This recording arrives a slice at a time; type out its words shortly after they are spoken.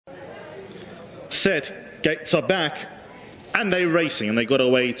set, gates are back, and they're racing, and they got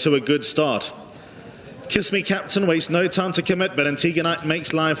away to a good start. Kiss Me Captain wastes no time to commit, but Antigonite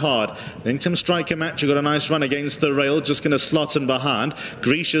makes life hard. Then comes Striker Match, who got a nice run against the rail, just going to slot in behind.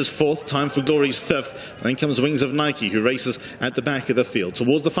 Grisha's fourth, Time for Glory's fifth. And then comes Wings of Nike, who races at the back of the field.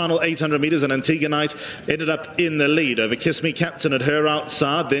 Towards the final 800 metres, and Antigonite ended up in the lead over Kiss Me Captain at her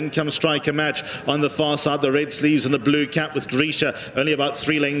outside. Then comes Striker Match on the far side, the red sleeves and the blue cap, with Grisha only about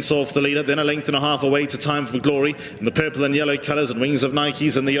 3 lengths off the leader. Then a length and a half away to Time for Glory in the purple and yellow colours, and Wings of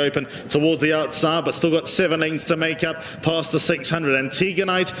Nike's in the open towards the outside, but still got 7 lengths to make up past the 600.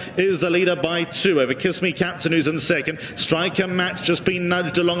 Antigonite is the leader by 2 over Kiss Me Captain, who's in second. Striker Match just been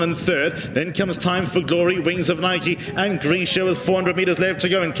nudged along in third. Then comes Time for Glory, Wings of Nike and Grisha with 400 metres left to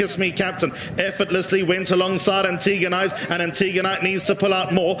go, and Kiss Me Captain effortlessly went alongside Antigonite, and Antigonite needs to pull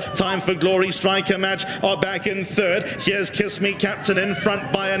out more. Time for Glory, Striker Match are back in third. Here's Kiss Me Captain in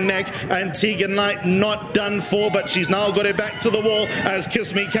front by a neck. Antigonite not done for, but she's now got it back to the wall as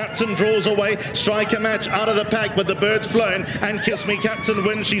Kiss Me Captain draws away. Striker Match out of the pack, but the bird's flown, and Kiss Me Captain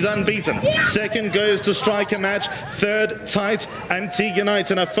wins. She's unbeaten. Second goes to Striker Match. Third, tight,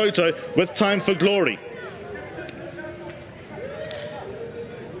 Antigonite in a photo with Time for Glory.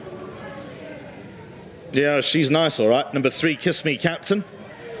 Yeah, she's nice, all right. Number 3, Kiss Me Captain.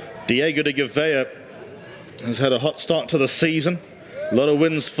 Diego de Gouveia has had a hot start to the season. A lot of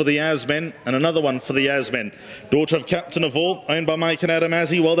wins for the Asmen, and another one for the Asmen. Daughter of Captain of All, owned by Mike and Adam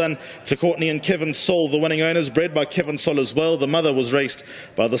Azzi. Well done to Courtney and Kevin Soul, the winning owners, bred by Kevin Soul as well. The mother was raced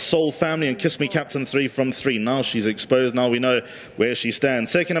by the Soul family, and Kiss Me Captain 3 from 3. Now she's exposed. Now we know where she stands.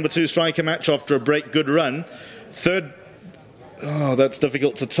 Second, number 2, Striker Match after a break. Good run. Third, oh, that's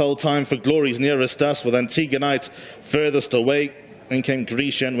difficult to tell. Time for Glory's nearest us, with Antigonite furthest away. Then came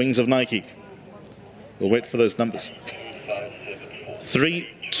Grisha and Wings of Nike. We'll wait for those numbers. 3,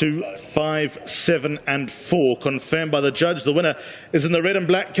 2, 5, 7 and 4 confirmed by the judge. The winner is in the red and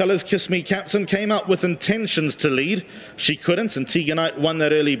black colours. Kiss Me Captain came out with intentions to lead. She couldn't. Antigonite won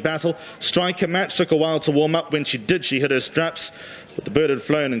that early battle. Striker Match took a while to warm up. When she did, she hit her straps, but the bird had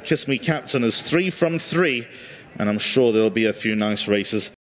flown, and Kiss Me Captain is 3 from 3, and I'm sure there'll be a few nice races